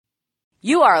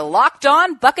You are Locked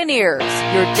On Buccaneers,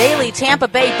 your daily Tampa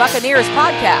Bay Buccaneers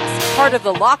podcast, part of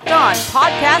the Locked On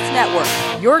Podcast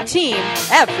Network, your team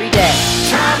every day.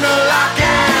 Time to lock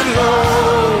and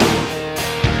load.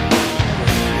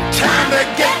 Time to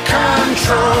get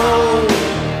control.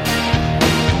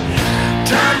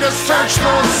 Time to search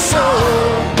for soul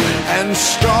and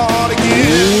start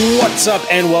again. What's up,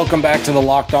 and welcome back to the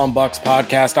Locked On Bucs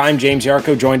podcast. I'm James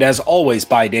Yarko, joined as always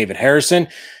by David Harrison.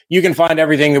 You can find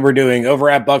everything that we're doing over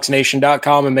at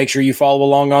BucsNation.com, and make sure you follow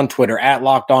along on Twitter at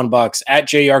LockedOnBucs, at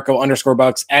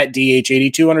JYarko_Bucs, at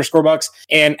DH82_Bucs,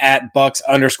 and at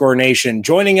Bucs_Nation.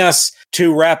 Joining us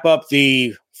to wrap up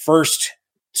the first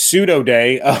pseudo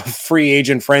day of free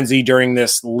agent frenzy during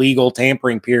this legal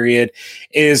tampering period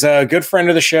is a good friend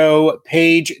of the show,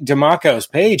 Paige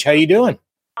Dimakos. Paige, how you doing?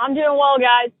 I'm doing well,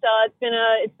 guys.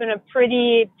 It's been a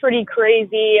pretty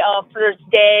crazy first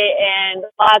day, and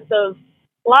lots of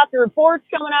reports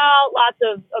coming out, lots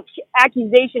of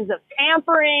accusations of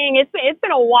tampering. It's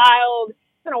been a wild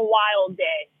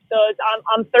day. So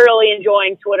I'm thoroughly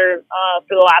enjoying Twitter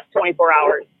for the last 24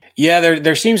 hours. Yeah,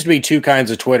 there seems to be two kinds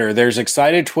of Twitter. There's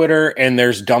excited Twitter and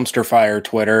there's dumpster fire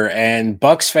Twitter, and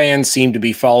Bucs fans seem to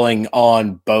be falling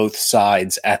on both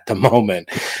sides at the moment.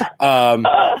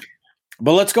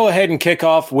 But let's go ahead and kick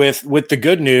off with the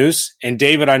good news. And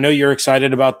David, I know you're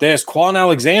excited about this. Kwon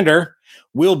Alexander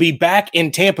will be back in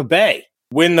Tampa Bay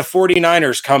when the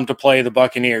 49ers come to play the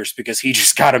Buccaneers, because he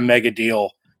just got a mega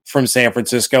deal from San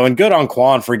Francisco. And good on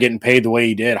Kwon for getting paid the way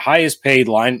he did. Highest paid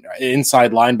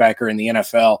inside linebacker in the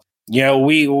NFL. You know,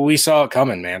 we saw it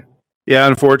coming, man. Yeah,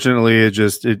 unfortunately,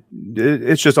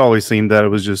 it's just always seemed that it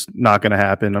was just not going to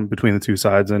happen between the two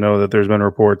sides. I know that there's been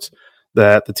reports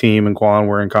that the team and Kwon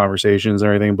were in conversations and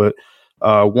everything, but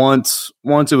once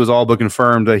it was all but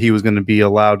confirmed that he was going to be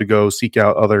allowed to go seek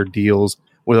out other deals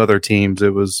with other teams,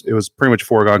 it was pretty much a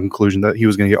foregone conclusion that he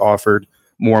was going to get offered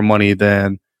more money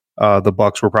than the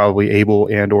Bucs were probably able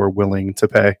and or willing to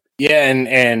pay. Yeah,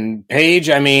 and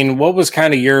Paige, I mean, what was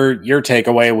kind of your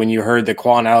takeaway when you heard that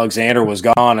Kwon Alexander was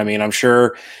gone? I mean, I'm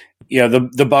sure, you know,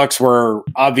 the Bucs were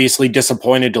obviously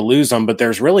disappointed to lose him, but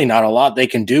there's really not a lot they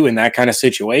can do in that kind of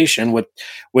situation with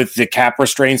the cap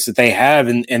restraints that they have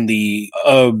and the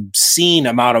obscene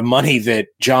amount of money that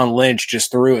John Lynch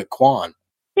just threw at Kwon.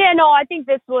 Yeah, no, I think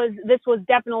this was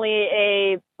definitely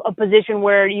a position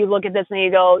where you look at this and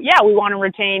you go, yeah, we want to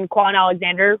retain Kwon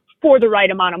Alexander for the right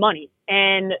amount of money.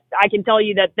 And I can tell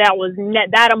you that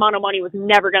that amount of money was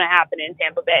never going to happen in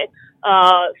Tampa Bay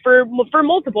for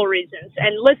multiple reasons.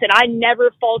 And listen, I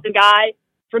never fault a guy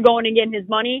for going and getting his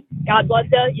money. God bless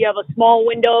you. You have a small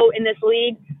window in this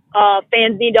league.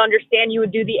 Fans need to understand you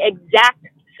would do the exact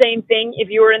same thing if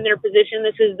you were in their position.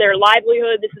 This is their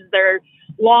livelihood. This is their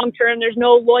long term. There's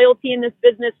no loyalty in this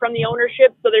business from the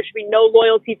ownership, so there should be no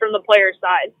loyalty from the player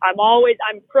side.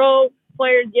 I'm pro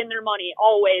players getting their money,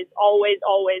 always.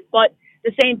 But at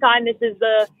the same time, this is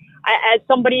as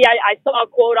somebody I saw a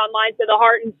quote online, to the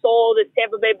heart and soul of this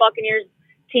Tampa Bay Buccaneers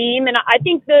team. And I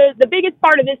think the biggest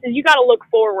part of this is you got to look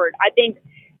forward. I think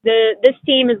this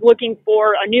team is looking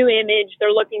for a new image.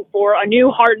 They're looking for a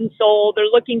new heart and soul. They're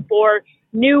looking for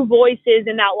new voices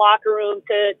in that locker room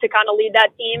to kind of lead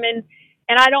that team. And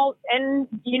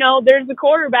you know, there's a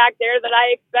quarterback there that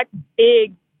I expect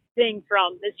big things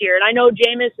from this year. And I know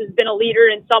Jameis has been a leader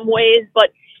in some ways,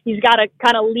 but he's got to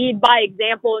kind of lead by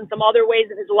example in some other ways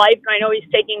of his life. And I know he's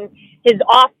taking his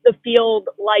off the field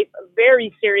life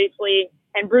very seriously,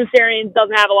 and Bruce Arians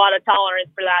doesn't have a lot of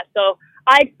tolerance for that. So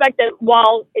I expect that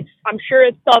while I'm sure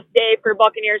it's a tough day for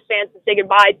Buccaneers fans to say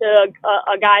goodbye to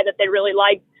a guy that they really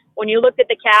liked, when you looked at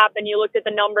the cap and you looked at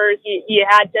the numbers, you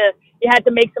had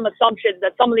to make some assumptions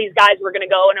that some of these guys were going to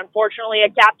go. And unfortunately, a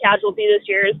cap casualty this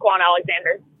year is Kwon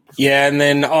Alexander. Yeah, and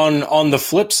then on the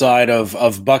flip side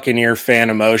of Buccaneer fan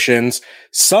emotions,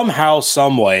 somehow,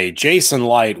 someway, Jason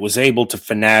Light was able to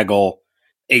finagle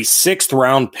a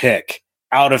 6th-round pick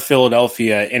out of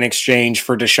Philadelphia in exchange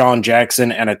for Deshaun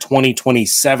Jackson and a 2020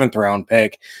 7th-round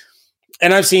pick.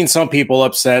 And I've seen some people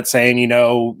upset saying, you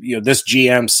know, this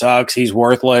GM sucks. He's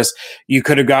worthless. You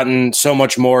could have gotten so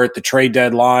much more at the trade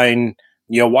deadline.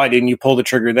 You know, why didn't you pull the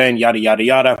trigger then? Yada, yada,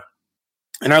 yada.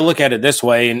 And I look at it this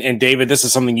way, and David, this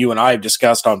is something you and I have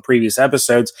discussed on previous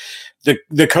episodes.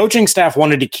 The coaching staff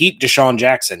wanted to keep Deshaun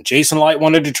Jackson. Jason Light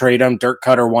wanted to trade him. Dirk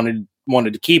Cutter wanted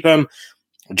to keep him.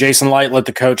 Jason Light let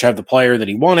the coach have the player that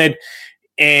he wanted.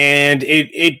 And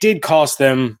it did cost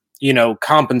them, you know,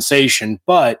 compensation,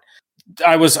 but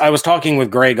I was talking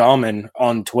with Greg Allman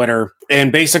on Twitter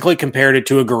and basically compared it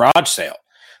to a garage sale.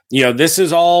 You know, this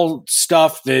is all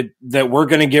stuff that we're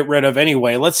going to get rid of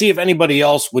anyway. Let's see if anybody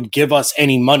else would give us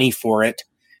any money for it.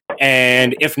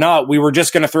 And if not, we were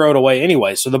just going to throw it away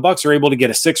anyway. So the Bucks are able to get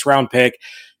a 6th-round pick.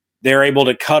 They're able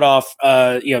to cut off,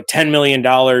 $10 million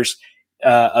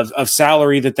of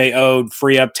salary that they owed,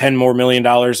 free up $10 more million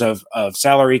of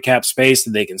salary cap space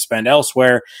that they can spend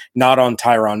elsewhere. Not on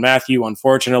Tyrann Mathieu,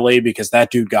 unfortunately, because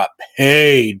that dude got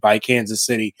paid by Kansas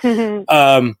City.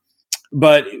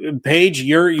 But Paige,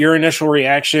 your initial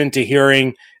reaction to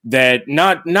hearing that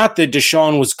not that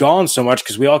Deshaun was gone so much,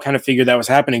 because we all kind of figured that was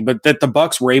happening, but that the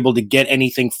Bucks were able to get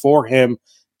anything for him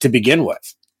to begin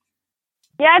with.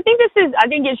 Yeah, I think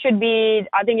it should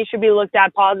be looked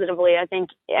at positively. I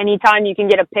think anytime you can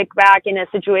get a pick back in a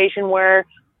situation where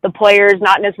the player's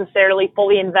not necessarily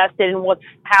fully invested in what's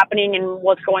happening and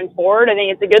what's going forward, I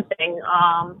think it's a good thing.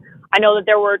 I know that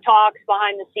there were talks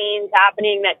behind the scenes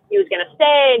happening that he was going to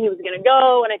stay and he was going to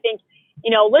go. And I think,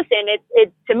 listen,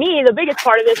 it's to me, the biggest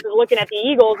part of this is looking at the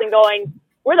Eagles and going,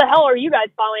 where the hell are you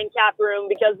guys following cap room?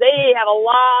 Because they have a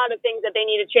lot of things that they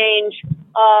need to change.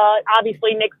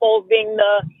 Obviously Nick Foles being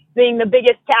the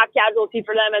biggest cap casualty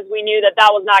for them, as we knew that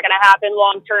was not going to happen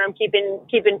long term, keeping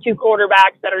 2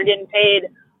 quarterbacks that are getting paid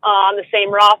on the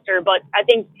same roster. But I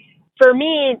think for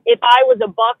me, if I was a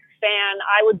Bucs fan,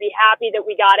 I would be happy that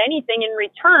we got anything in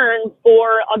return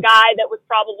for a guy that was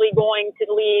probably going to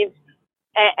leave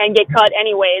and get cut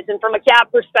anyways. And from a cap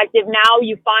perspective, now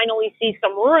you finally see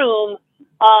some room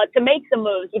to make some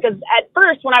moves. Because at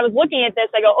first, when I was looking at this,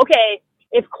 I go, okay,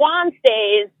 if Quan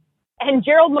stays and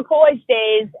Gerald McCoy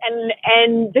stays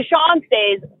and Deshaun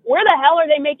stays, where the hell are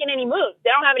they making any moves? They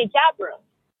don't have any cap room.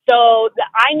 So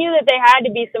I knew that there had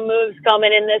to be some moves coming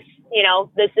in this.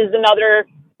 This is another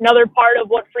part of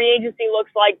what free agency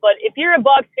looks like. But if you're a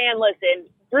Bucs fan, listen,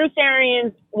 Bruce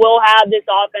Arians will have this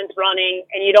offense running,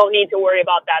 and you don't need to worry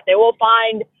about that. They will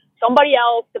find somebody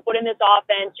else to put in this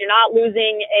offense. You're not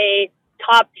losing a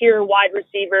top-tier wide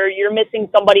receiver. You're missing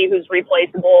somebody who's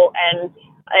replaceable, and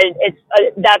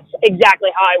that's exactly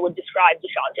how I would describe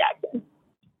Deshaun Jackson.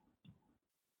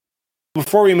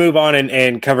 Before we move on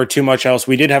and cover too much else,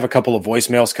 we did have a couple of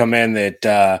voicemails come in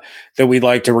that we'd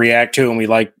like to react to, and we'd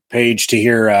like Paige to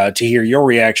hear your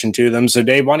reaction to them. So,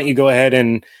 Dave, why don't you go ahead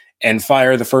and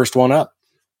fire the first one up?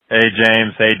 Hey,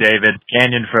 James. Hey, David.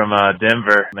 Canyon from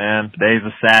Denver. Man, today's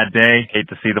a sad day. Hate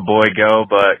to see the boy go,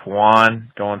 but Juan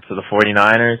going to the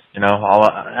 49ers,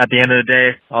 at the end of the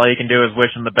day, all you can do is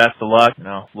wish him the best of luck.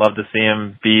 Love to see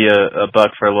him be a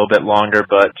Buck for a little bit longer,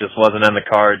 but just wasn't in the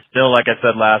cards. Still, like I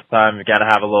said last time, you got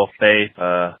to have a little faith.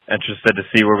 Interested to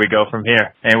see where we go from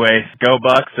here. Anyways, go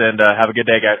Bucks, and have a good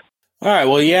day, guys. All right.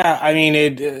 Well, yeah, I mean,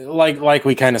 it like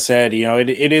we kind of said,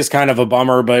 it is kind of a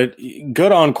bummer, but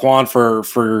good on Quan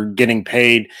for getting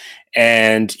paid.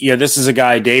 And, this is a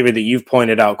guy, David, that you've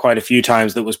pointed out quite a few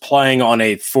times that was playing on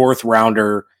a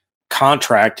 4th-rounder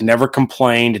contract, never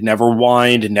complained, never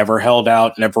whined, never held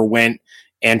out, never went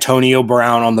Antonio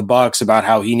Brown on the Bucs about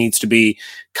how he needs to be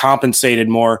compensated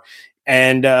more.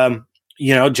 And,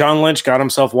 John Lynch got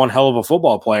himself one hell of a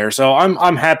football player. So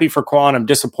I'm happy for Quan. I'm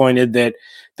disappointed that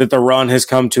the run has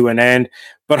come to an end.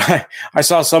 But I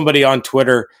saw somebody on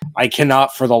Twitter, I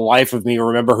cannot for the life of me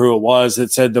remember who it was,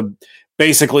 that said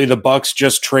basically the Bucs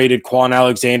just traded Quan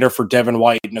Alexander for Devin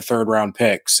White in a 3rd-round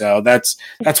pick. So that's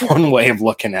one way of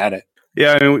looking at it.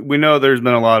 Yeah, I mean, we know there's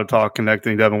been a lot of talk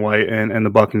connecting Devin White and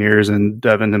the Buccaneers, and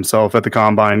Devin himself at the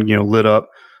Combine, lit up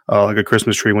like a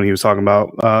Christmas tree when he was talking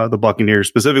about the Buccaneers,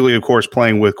 specifically, of course,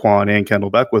 playing with Quan and Kendall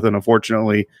Beckwith. And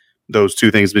unfortunately, those two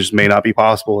things just may not be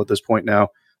possible at this point now.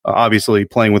 Obviously,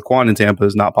 playing with Quan in Tampa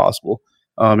is not possible.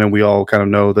 And we all kind of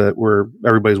know that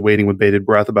everybody's waiting with bated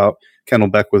breath about Kendall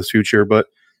Beckwith's future. But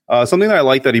something that I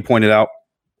like that he pointed out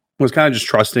was kind of just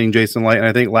trusting Jason Light. And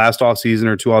I think last offseason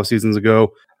or 2 off seasons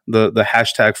ago, the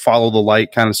hashtag follow the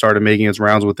light kind of started making its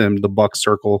rounds within the Bucs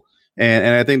circle.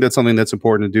 And I think that's something that's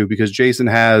important to do, because Jason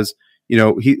has,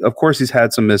 of course he's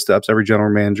had some missteps. Every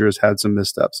general manager has had some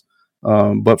missteps.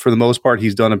 But for the most part,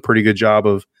 he's done a pretty good job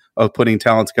of putting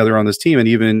talent together on this team. And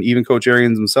even Coach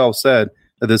Arians himself said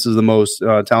that this is the most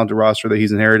talented roster that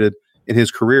he's inherited in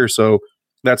his career. So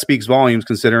that speaks volumes,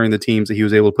 considering the teams that he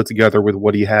was able to put together with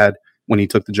what he had when he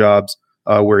took the jobs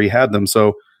where he had them.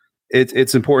 So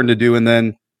it's important to do. And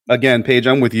then again, Paige,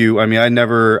 I'm with you. I mean, I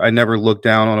never look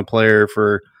down on a player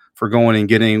for going and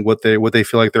getting what they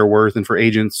feel like they're worth, and for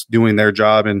agents doing their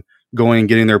job and going and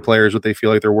getting their players what they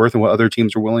feel like they're worth and what other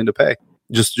teams are willing to pay.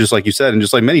 Just like you said, and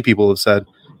just like many people have said,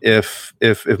 if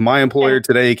my employer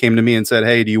today came to me and said,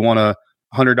 "Hey, do you want a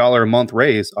 $100 a month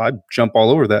raise?" I'd jump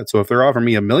all over that. So if they're offering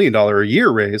me $1 million a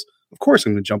year raise, of course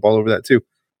I'm going to jump all over that too.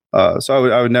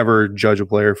 So I would never judge a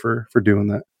player for doing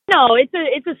that. No,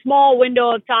 it's a small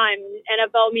window of time.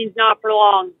 NFL means not for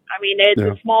long. I mean, it's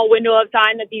a small window of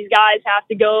time that these guys have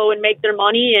to go and make their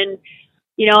money. And,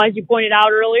 you know, as you pointed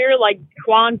out earlier, like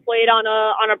Quan played on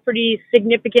a pretty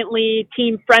significantly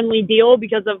team-friendly deal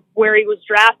because of where he was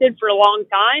drafted for a long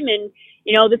time. And,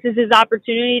 you know, this is his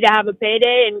opportunity to have a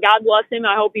payday, and God bless him.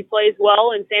 I hope he plays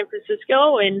well in San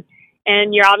Francisco.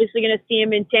 And you're obviously going to see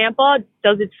him in Tampa.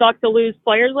 Does it suck to lose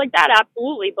players like that?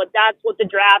 Absolutely. But that's what the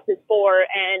draft is for.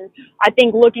 And I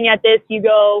think looking at this, you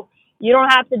go, you don't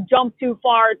have to jump too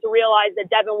far to realize that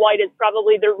Devin White is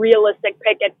probably the realistic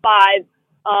pick at 5.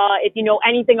 If you know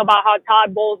anything about how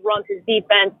Todd Bowles runs his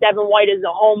defense, Devin White is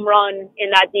a home run in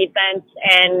that defense.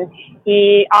 And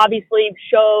he obviously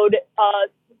showed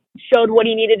what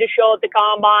he needed to show at the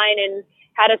combine and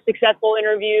had a successful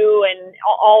interview and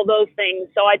all those things.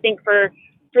 So I think for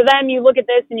them, you look at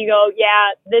this and you go,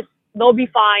 yeah, they'll be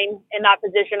fine in that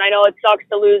position. I know it sucks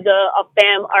to lose a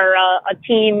fan or a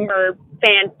team or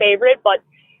fan favorite, but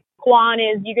Quan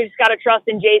is, you just got to trust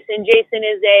in Jason. Jason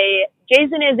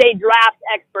is a draft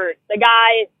expert. The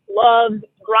guy loves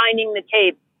grinding the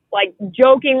tape. Like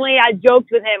jokingly, I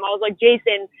joked with him. I was like,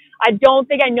 Jason, I don't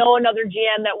think I know another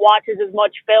GM that watches as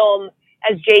much film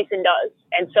as Jason does.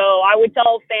 And so I would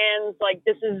tell fans, like,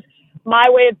 this is my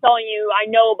way of telling you, I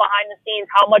know behind the scenes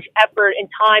how much effort and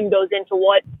time goes into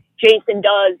what Jason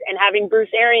does. And having Bruce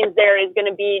Arians there is going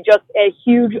to be just a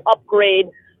huge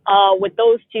upgrade with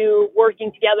those two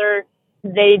working together.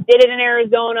 They did it in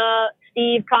Arizona.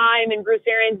 Steve Keim and Bruce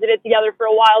Arians did it together for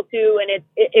a while too. And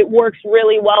it works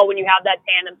really well when you have that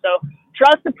tandem. So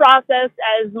trust the process,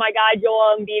 as my guy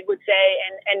Joel Embiid would say,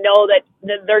 and know that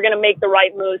they're going to make the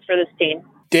right moves for this team.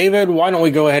 David, why don't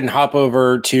we go ahead and hop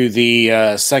over to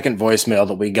the second voicemail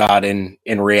that we got in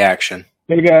reaction?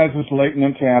 Hey guys, it's Leighton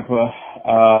in Tampa.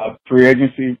 Free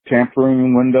agency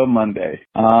tampering window Monday.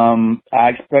 I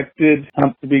expected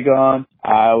Hunt to be gone.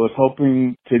 I was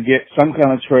hoping to get some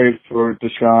kind of trade for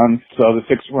Deshaun, so the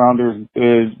 6th rounder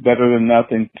is better than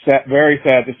nothing. Very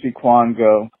sad to see Quan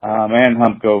go, and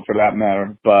Hunt go for that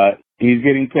matter, but he's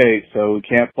getting paid, so we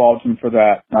can't fault him for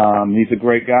that. He's a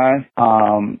great guy.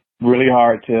 Really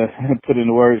hard to put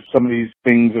into words some of these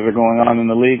things that are going on in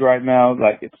the league right now.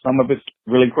 Like, some of it's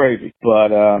really crazy. But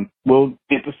we'll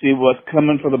get to see what's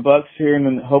coming for the Bucks here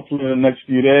hopefully in the next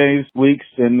few days, weeks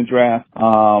in the draft.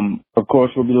 Of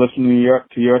course, we'll be listening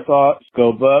to your thoughts.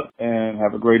 Go Bucks, and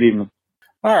have a great evening.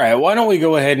 All right, why don't we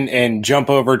go ahead and jump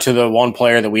over to the one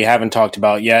player that we haven't talked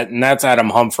about yet, and that's Adam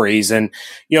Humphries. And,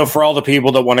 you know, for all the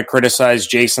people that want to criticize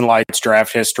Jason Light's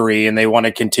draft history and they want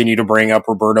to continue to bring up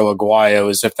Roberto Aguayo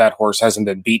as if that horse hasn't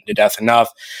been beaten to death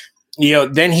enough, you know,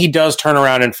 then he does turn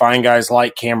around and find guys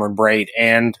like Cameron Brate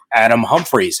and Adam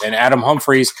Humphries. And Adam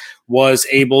Humphries was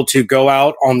able to go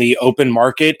out on the open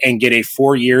market and get a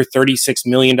 4-year, $36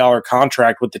 million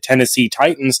contract with the Tennessee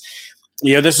Titans.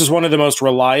 You know, this is one of the most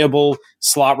reliable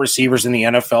slot receivers in the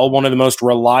NFL, one of the most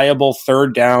reliable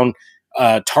third down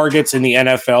targets in the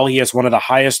NFL. He has one of the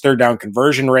highest third down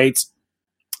conversion rates.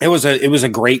 It was a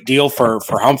great deal for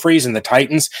Humphries and the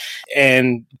Titans,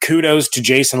 and kudos to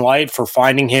Jason Light for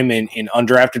finding him in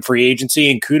undrafted free agency,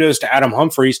 and kudos to Adam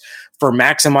Humphries for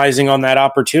maximizing on that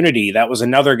opportunity. That was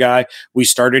another guy. We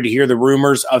started to hear the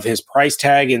rumors of his price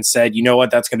tag and said, you know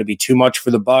what, that's going to be too much for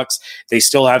the Bucks. They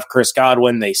still have Chris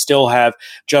Godwin. They still have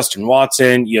Justin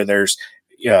Watson. You know, there's,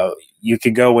 you know, you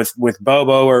could go with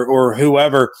Bobo or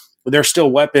whoever. There's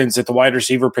still weapons at the wide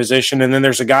receiver position. And then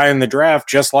there's a guy in the draft,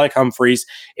 just like Humphries,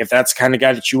 if that's the kind of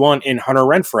guy that you want, in Hunter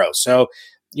Renfrow. So,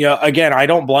 you know, again, I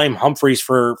don't blame Humphries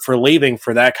for leaving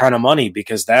for that kind of money,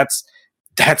 because that's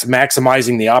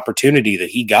maximizing the opportunity that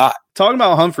he got. Talking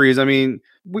about Humphries, I mean,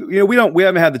 we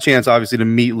haven't had the chance, obviously, to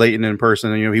meet Leighton in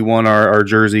person. You know, he won our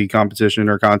jersey competition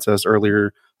or contest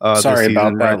earlier. Sorry this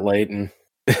about season, that, right? Leighton.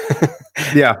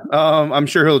 Yeah, I'm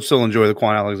sure he'll still enjoy the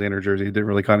Quan Alexander jersey. It didn't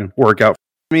really kind of work out.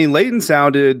 I mean, Leighton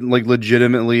sounded like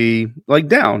legitimately like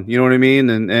down. You know what I mean?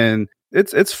 And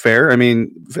it's fair. I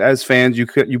mean, as fans, you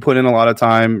put in a lot of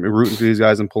time rooting for these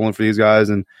guys and pulling for these guys,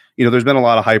 and you know, there's been a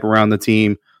lot of hype around the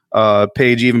team.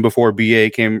 Paige, even before BA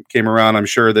came around, I'm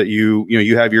sure that you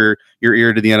have your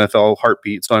ear to the NFL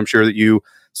heartbeat. So I'm sure that you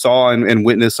saw and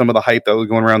witnessed some of the hype that was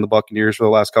going around the Buccaneers for the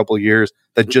last couple of years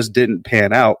that just didn't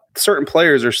pan out. Certain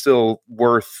players are still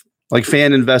worth like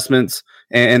fan investments,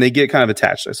 and they get kind of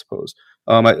attached, I suppose.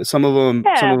 Some of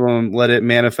them let it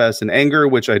manifest in anger,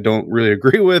 which I don't really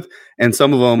agree with, and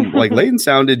some of them, like Leighton,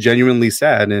 sounded genuinely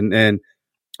sad, and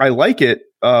I like it.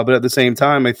 But at the same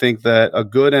time, I think that a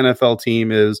good NFL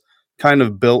team is kind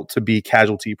of built to be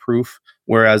casualty proof,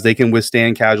 whereas they can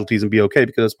withstand casualties and be okay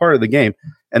because it's part of the game.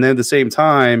 And then at the same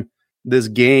time, this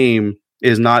game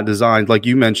is not designed, like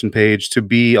you mentioned, Paige, to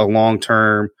be a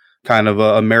long-term kind of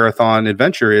a marathon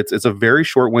adventure. It's a very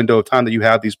short window of time that you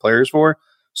have these players for.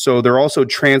 So they're also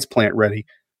transplant ready.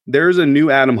 There's a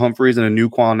new Adam Humphries and a new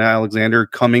Quan Alexander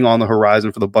coming on the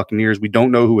horizon for the Buccaneers. We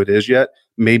don't know who it is yet.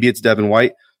 Maybe it's Devin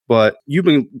White, but you've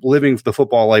been living the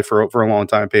football life for a long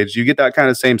time, Paige. You get that kind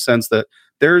of same sense that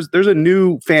there's a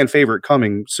new fan favorite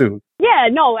coming soon. Yeah,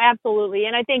 no, absolutely.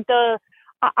 And I think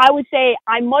I would say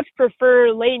I much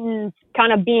prefer Leighton's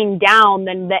kind of being down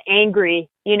than the angry,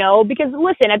 because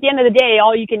listen, at the end of the day,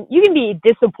 you can be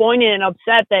disappointed and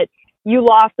upset that you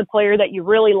lost a player that you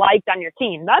really liked on your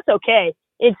team. That's okay.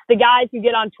 It's the guys who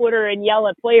get on Twitter and yell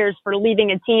at players for leaving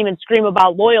a team and scream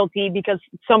about loyalty because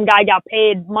some guy got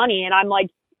paid money. And I'm like,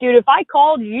 dude, if I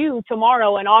called you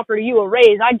tomorrow and offered you a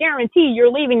raise, I guarantee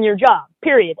you're leaving your job,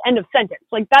 period. End of sentence.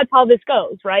 Like, that's how this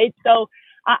goes, right? So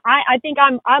I think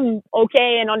I'm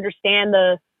okay and understand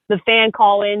the fan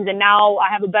call-ins, and now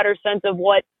I have a better sense of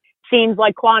what seems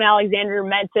like Quan Alexander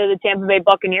meant to the Tampa Bay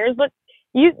Buccaneers. But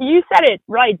you said it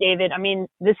right, David. I mean,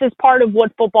 this is part of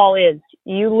what football is.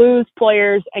 You lose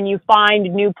players and you find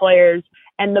new players,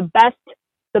 and the best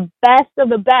of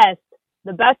the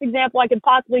best example I could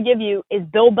possibly give you is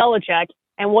Bill Belichick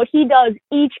and what he does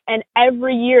each and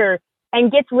every year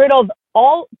and gets rid of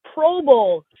all Pro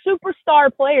Bowl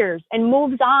superstar players and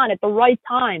moves on at the right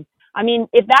time. I mean,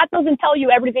 if that doesn't tell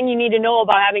you everything you need to know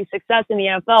about having success in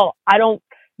the NFL,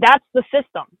 that's the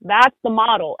system. That's the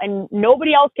model. And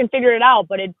nobody else can figure it out,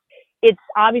 but it's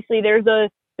obviously there's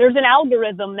an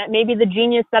algorithm that maybe the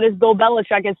genius that is Bill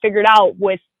Belichick has figured out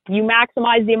with you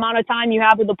maximize the amount of time you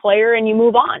have with the player and you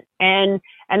move on. And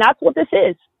that's what this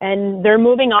is. And they're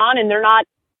moving on, and they're not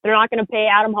going to pay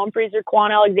Adam Humphries or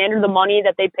Quan Alexander the money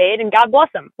that they paid, and God bless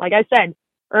them. Like I said,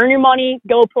 earn your money,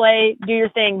 go play, do your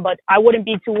thing, but I wouldn't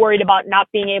be too worried about not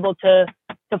being able to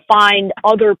find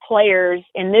other players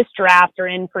in this draft or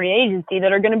in free agency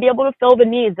that are going to be able to fill the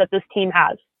needs that this team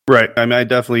has. Right. I mean, I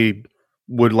definitely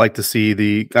would like to see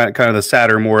the kind of the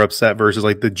sadder, more upset versus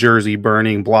like the jersey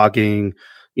burning, blocking,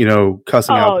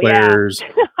 cussing out players.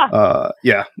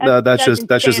 Yeah, that's just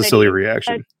a silly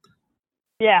reaction.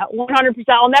 Yeah, 100%.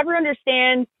 I'll never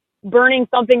understand burning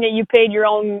something that you paid your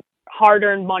own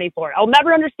hard-earned money for. I'll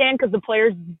never understand because the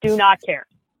players do not care.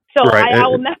 So right.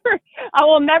 I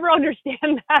will never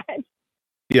understand that.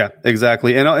 Yeah,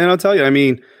 exactly. And I'll tell you, I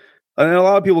mean, a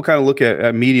lot of people kind of look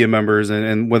at media members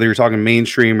and whether you're talking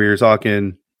mainstream or you're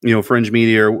talking, fringe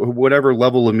media or whatever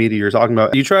level of media you're talking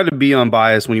about, you try to be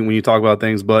unbiased when you talk about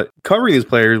things, but covering these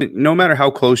players, no matter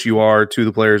how close you are to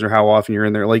the players or how often you're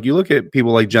in there, like you look at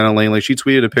people like Jenna Lane, like she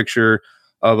tweeted a picture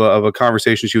of a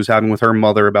conversation she was having with her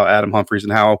mother about Adam Humphries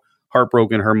and how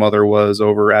heartbroken her mother was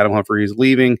over Adam Humphries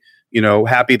leaving,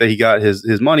 happy that he got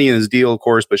his money and his deal, of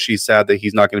course, but she's sad that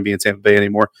he's not going to be in Tampa Bay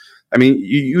anymore. I mean,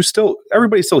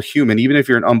 everybody's still human. Even if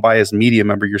you're an unbiased media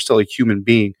member, you're still a human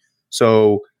being.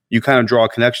 So you kind of draw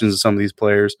connections to some of these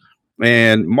players.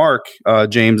 And Mark,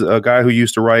 James, a guy who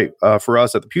used to write for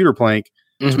us at the Pewter Plank,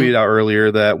 tweeted out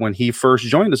earlier that when he first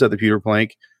joined us at the Pewter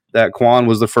Plank, that Quan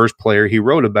was the first player he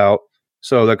wrote about.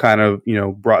 So that kind of,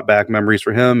 brought back memories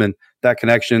for him and that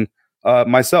connection.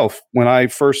 Myself, when I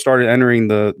first started entering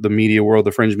the media world,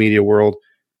 the fringe media world,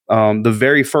 the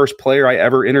very first player I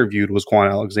ever interviewed was Quan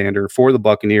Alexander for the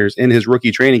Buccaneers in his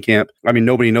rookie training camp. I mean,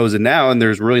 nobody knows it now, and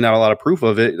there's really not a lot of proof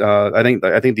of it. I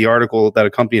think the article that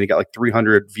accompanied it got like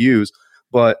 300 views,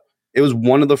 but it was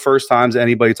one of the first times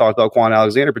anybody talked about Quan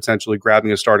Alexander potentially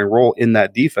grabbing a starting role in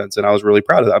that defense, and I was really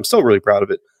proud of that. I'm still really proud of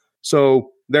it.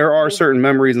 So there are certain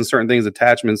memories and certain things,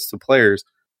 attachments to players.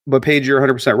 But Paige, you're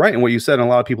 100% right in what you said, and a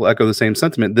lot of people echo the same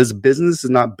sentiment. This business is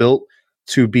not built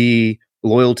to be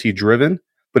loyalty driven.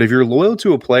 But if you're loyal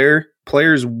to a player,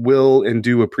 players will and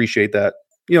do appreciate that,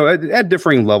 at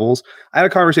differing levels. I had a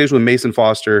conversation with Mason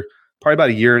Foster probably about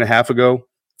a year and a half ago,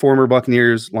 former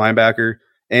Buccaneers linebacker,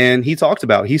 and he talked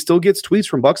about he still gets tweets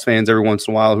from Bucs fans every once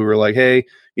in a while who are like, hey,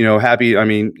 happy. I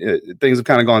mean, things have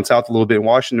kind of gone south a little bit in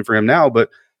Washington for him now, but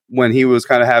when he was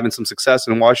kind of having some success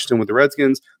in Washington with the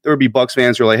Redskins, there would be Bucs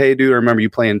fans who are like, hey, dude, I remember you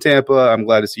playing in Tampa. I'm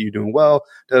glad to see you doing well.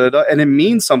 And it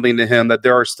means something to him that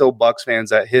there are still Bucs fans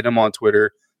that hit him on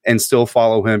Twitter and still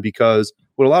follow him, because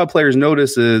what a lot of players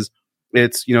notice is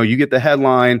it's, you get the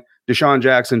headline, Deshaun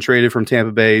Jackson traded from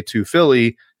Tampa Bay to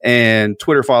Philly, and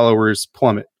Twitter followers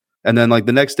plummet. And then like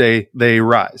the next day they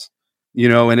rise,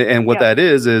 and what that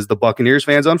is the Buccaneers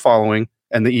fans unfollowing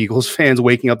and the Eagles fans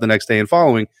waking up the next day and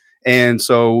following. And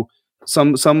so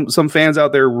some fans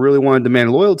out there really want to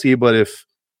demand loyalty, but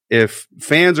if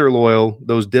fans are loyal,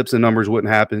 those dips in numbers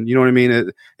wouldn't happen. You know what I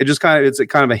mean? It's kind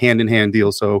of a hand in hand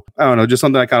deal. So I don't know, just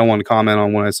something I kind of wanted to comment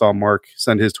on when I saw Mark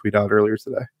send his tweet out earlier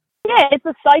today. Yeah, it's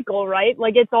a cycle, right?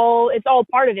 Like it's all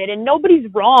part of it, and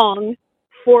nobody's wrong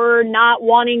for not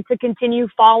wanting to continue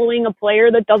following a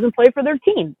player that doesn't play for their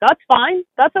team. That's fine.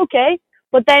 That's okay.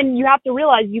 But then you have to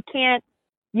realize you can't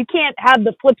have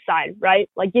the flip side, right?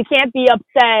 Like you can't be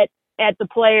upset at the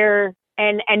player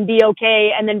and be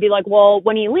okay and then be like, well,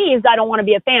 when he leaves, I don't want to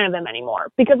be a fan of him anymore.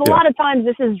 Because a lot of times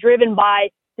this is driven by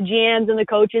the GMs and the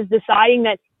coaches deciding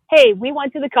that, hey, we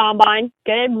went to the combine,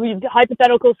 okay,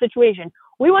 hypothetical situation.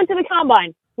 We went to the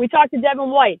combine. We talked to Devin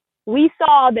White. We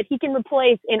saw that he can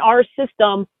replace in our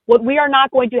system what we are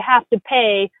not going to have to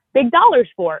pay big dollars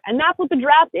for. And that's what the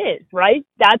draft is, right?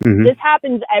 This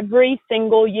happens every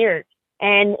single year.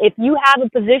 And if you have a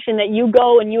position that you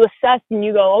go and you assess and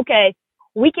you go, okay,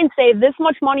 we can save this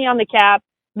much money on the cap.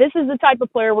 This is the type of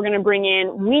player we're going to bring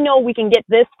in. We know we can get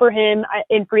this for him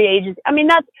in free agency. I mean,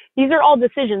 these are all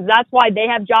decisions. That's why they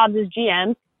have jobs as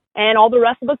GMs and all the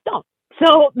rest of us don't.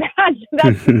 So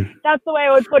that's the way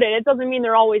I would put it. It doesn't mean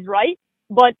they're always right,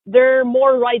 but they're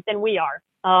more right than we are.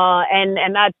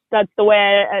 And that's the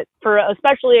way for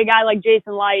especially a guy like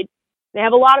Jason Light. They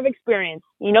have a lot of experience.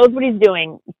 He knows what he's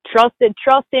doing. Trust in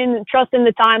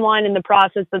the timeline and the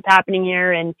process that's happening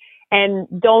here, and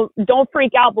don't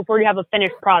freak out before you have a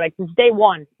finished product. It's day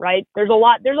one, right? There's a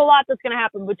lot that's going to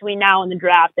happen between now and the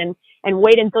draft, and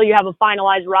wait until you have a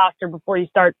finalized roster before you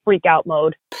start freak out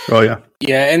mode. Oh yeah.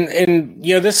 Yeah. And,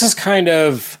 this is kind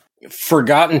of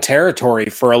forgotten territory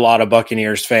for a lot of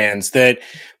Buccaneers fans, that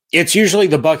it's usually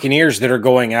the Buccaneers that are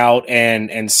going out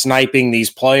and sniping these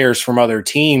players from other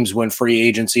teams when free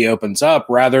agency opens up,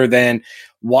 rather than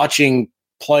watching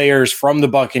players from the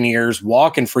Buccaneers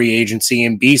walk in free agency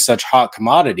and be such hot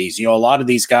commodities. A lot of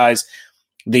these guys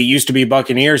that used to be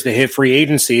Buccaneers that hit free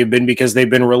agency have been because they've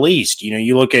been released.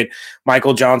 You look at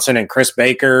Michael Johnson and Chris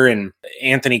Baker and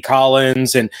Anthony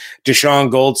Collins and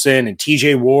Deshaun Goldson and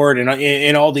TJ Ward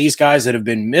and all these guys that have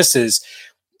been misses.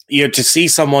 To see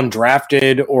someone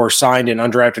drafted or signed in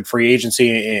undrafted free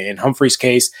agency, in Humphrey's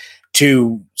case,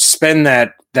 to spend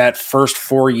that first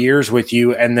 4 years with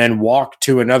you and then walk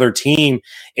to another team,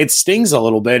 it stings a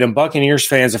little bit. And Buccaneers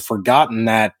fans have forgotten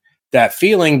that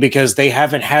feeling because they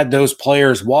haven't had those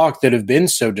players walk that have been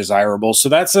so desirable. So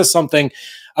that says something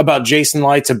about Jason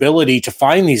Light's ability to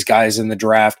find these guys in the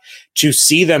draft, to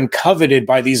see them coveted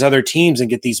by these other teams and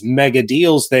get these mega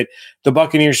deals that the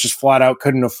Buccaneers just flat out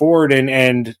couldn't afford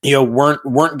and weren't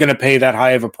going to pay that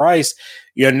high of a price.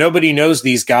 Nobody knows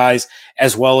these guys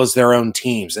as well as their own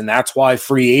teams. And that's why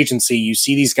free agency, you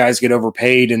see these guys get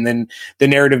overpaid, and then the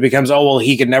narrative becomes, oh, well,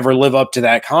 he could never live up to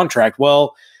that contract.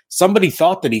 Well, somebody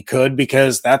thought that he could,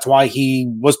 because that's why he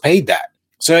was paid that.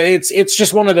 So it's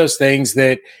just one of those things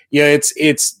that,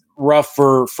 it's rough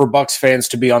for Bucs fans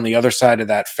to be on the other side of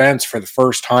that fence for the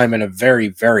first time in a very,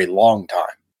 very long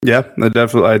time. Yeah, I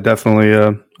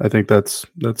definitely I think that's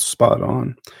spot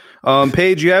on.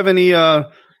 Paige, you have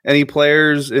any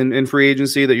players in free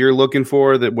agency that you're looking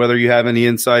for, that whether you have any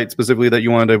insight specifically that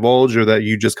you want to divulge, or that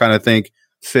you just kind of think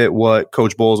fit what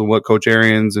Coach Bowles and what Coach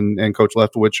Arians and Coach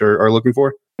Leftwich are looking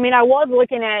for? I mean, I was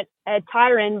looking at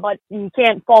Tyron, but you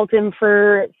can't fault him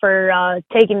for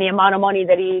taking the amount of money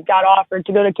that he got offered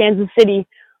to go to Kansas City.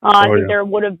 I think there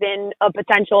would have been a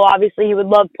potential. Obviously, he would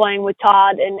love playing with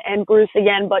Todd and Bruce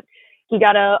again, but he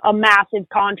got a massive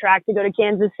contract to go to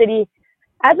Kansas City.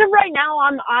 As of right now,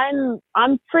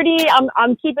 I'm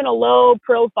keeping a low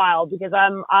profile, because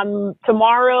I'm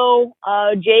tomorrow,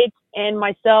 Jake and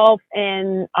myself,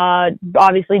 and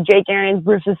obviously Jake Arians,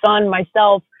 Bruce's son,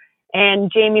 myself,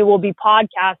 and Jamie will be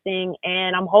podcasting,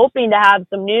 and I'm hoping to have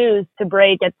some news to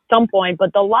break at some point.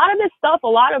 But a lot of this stuff, a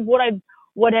lot of what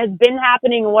has been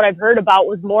happening and what I've heard about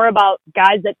was more about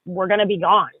guys that were going to be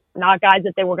gone, not guys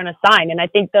that they were going to sign. And I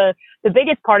think the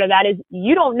biggest part of that is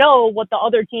you don't know what the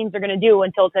other teams are going to do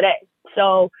until today.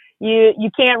 So you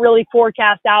can't really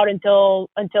forecast out until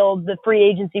the free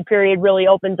agency period really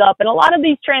opens up. And a lot of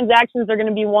these transactions are going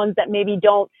to be ones that maybe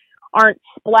aren't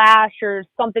splash or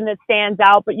something that stands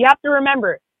out. But you have to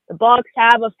remember, the Bucs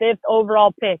have a 5th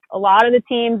overall pick. A lot of the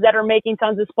teams that are making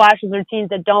tons of splashes are teams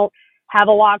that don't have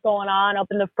a lot going on up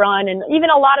in the front. And even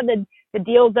a lot of the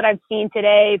deals that I've seen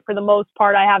today, for the most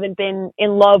part, I haven't been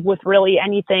in love with really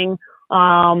anything.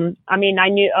 I mean, I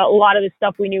knew a lot of the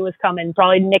stuff we knew was coming.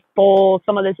 Probably Nick Foles,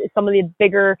 some of the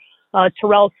bigger,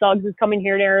 Terrell Suggs is coming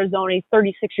here to Arizona. He's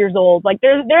 36 years old. Like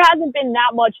there hasn't been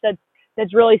that much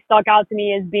that's really stuck out to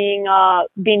me as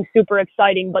being super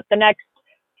exciting. But the next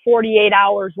 48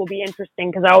 hours will be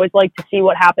interesting, because I always like to see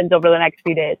what happens over the next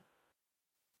few days.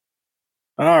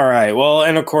 All right. Well,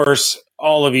 and of course,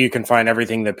 all of you can find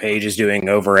everything that Paige is doing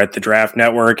over at the Draft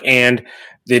Network and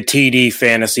the TD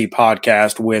Fantasy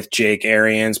Podcast with Jake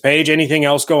Arians. Paige, anything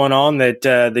else going on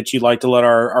that you'd like to let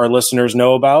our listeners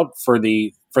know about for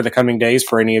the coming days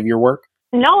for any of your work?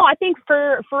 No, I think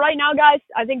for right now, guys,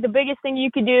 I think the biggest thing you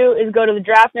could do is go to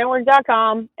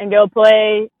thedraftnetwork.com and go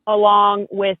play along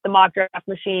with the mock draft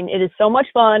machine. It is so much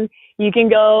fun. You can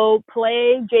go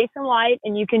play Jason Light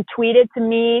and you can tweet it to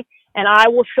me and I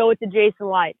will show it to Jason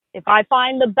Light. If I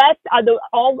find the best,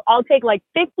 I'll take like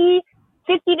 50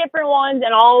 different ones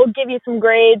and I'll give you some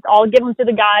grades. I'll give them to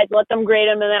the guys, let them grade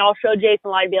them, and then I'll show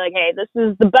Jason Light and be like, hey, this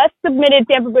is the best submitted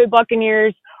Tampa Bay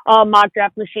Buccaneers mock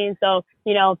draft machine. So,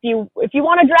 you know, if you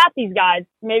want to draft these guys,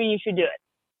 maybe you should do it.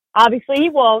 Obviously he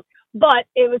won't, but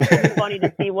it was kind of funny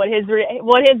to see what his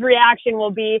reaction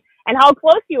will be and how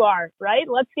close you are, right?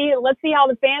 Let's see how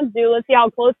the fans do. Let's see how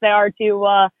close they are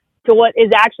to what is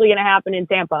actually going to happen in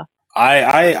Tampa.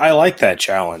 I like that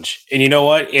challenge. And you know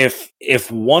what?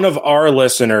 If one of our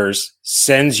listeners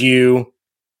sends you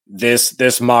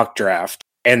this mock draft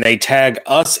and they tag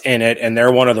us in it and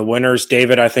they're one of the winners,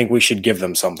 David, I think we should give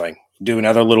them something. Do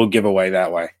another little giveaway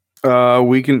that way.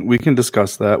 We can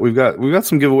discuss that. We've got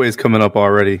some giveaways coming up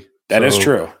already. That is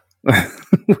true.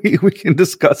 we can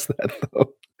discuss that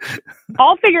though.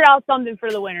 I'll figure out something for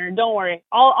the winner. Don't worry.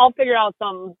 I'll figure out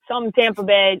some Tampa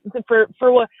Bay for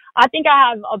what I think I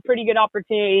have a pretty good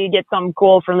opportunity to get something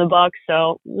cool from the Bucs.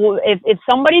 So if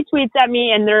somebody tweets at me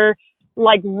and they're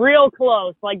like real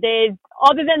close, like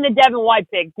other than the Devin White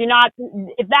pick,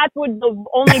 if that's what the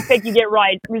only pick you get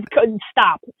right,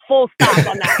 stop. Full stop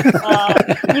on that.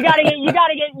 You gotta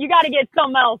get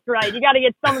something else right. You gotta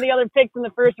get some of the other picks in the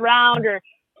first round or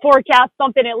forecast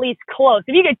something at least close.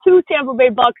 If you get 2 Tampa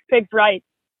Bay Bucs picks right,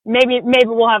 maybe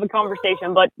we'll have a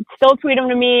conversation. But still tweet them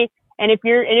to me. And if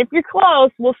you're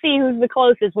close, we'll see who's the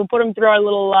closest. We'll put them through our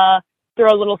little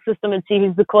system and see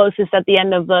who's the closest at the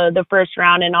end of the first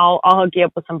round. And I'll hook you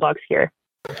up with some Bucs here.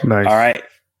 Nice. All right.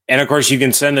 And of course, you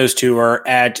can send those to her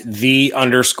at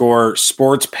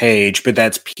 _sports page, but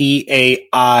that's PAIGE,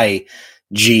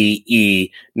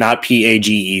 not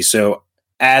PAGE. So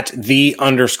at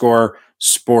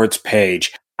 _sports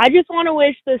page. I just want to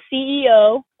wish the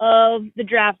CEO of the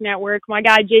Draft Network, my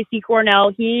guy JC Cornell,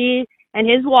 he and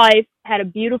his wife had a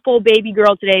beautiful baby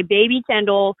girl today, baby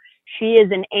Kendall. She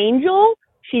is an angel.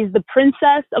 She's the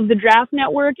princess of the Draft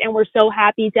Network, and we're so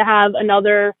happy to have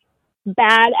another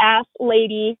badass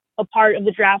lady a part of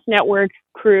the Draft Network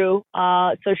crew.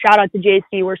 So shout out to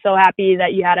JC. We're so happy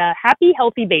that you had a happy,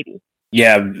 healthy baby.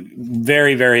 Yeah,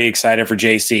 very, very excited for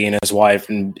JC and his wife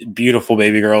and beautiful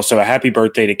baby girl. So a happy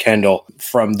birthday to Kendall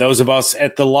from those of us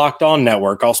at the Locked On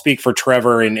Network. I'll speak for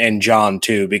Trevor and John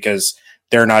too, because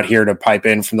they're not here to pipe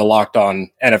in from the Locked On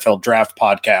NFL Draft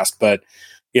podcast. But,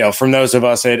 you know, from those of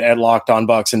us at Locked On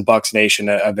Bucks and Bucks Nation,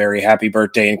 a very happy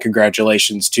birthday and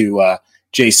congratulations to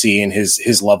JC and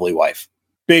his lovely wife.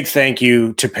 Big thank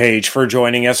you to Paige for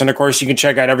joining us. And of course, you can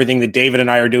check out everything that David and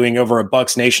I are doing over at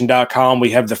bucksnation.com.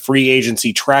 We have the free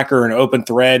agency tracker and open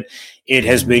thread. It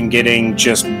has been getting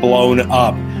just blown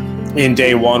up in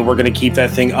day one. We're going to keep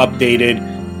that thing updated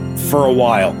for a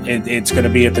while. It's going to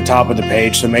be at the top of the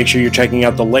page. So make sure you're checking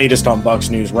out the latest on Bucks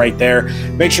news right there.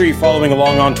 Make sure you're following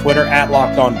along on Twitter at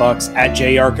LockedOnBucks, at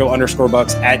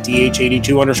JARCO_Bucks, at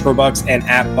DH82_Bucks, and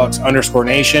at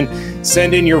Bucks_Nation.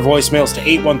 Send in your voicemails to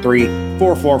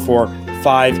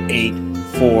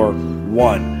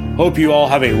 813-444-5841. Hope you all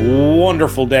have a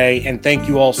wonderful day, and thank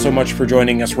you all so much for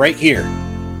joining us right here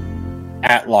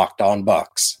at Locked On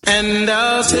Bucks. And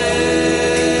I'll take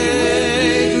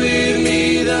with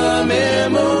me the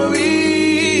memory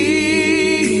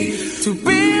to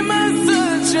be my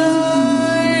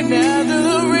sunshine after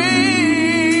the rain.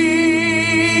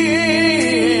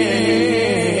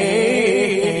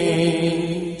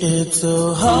 It's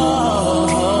so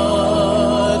hard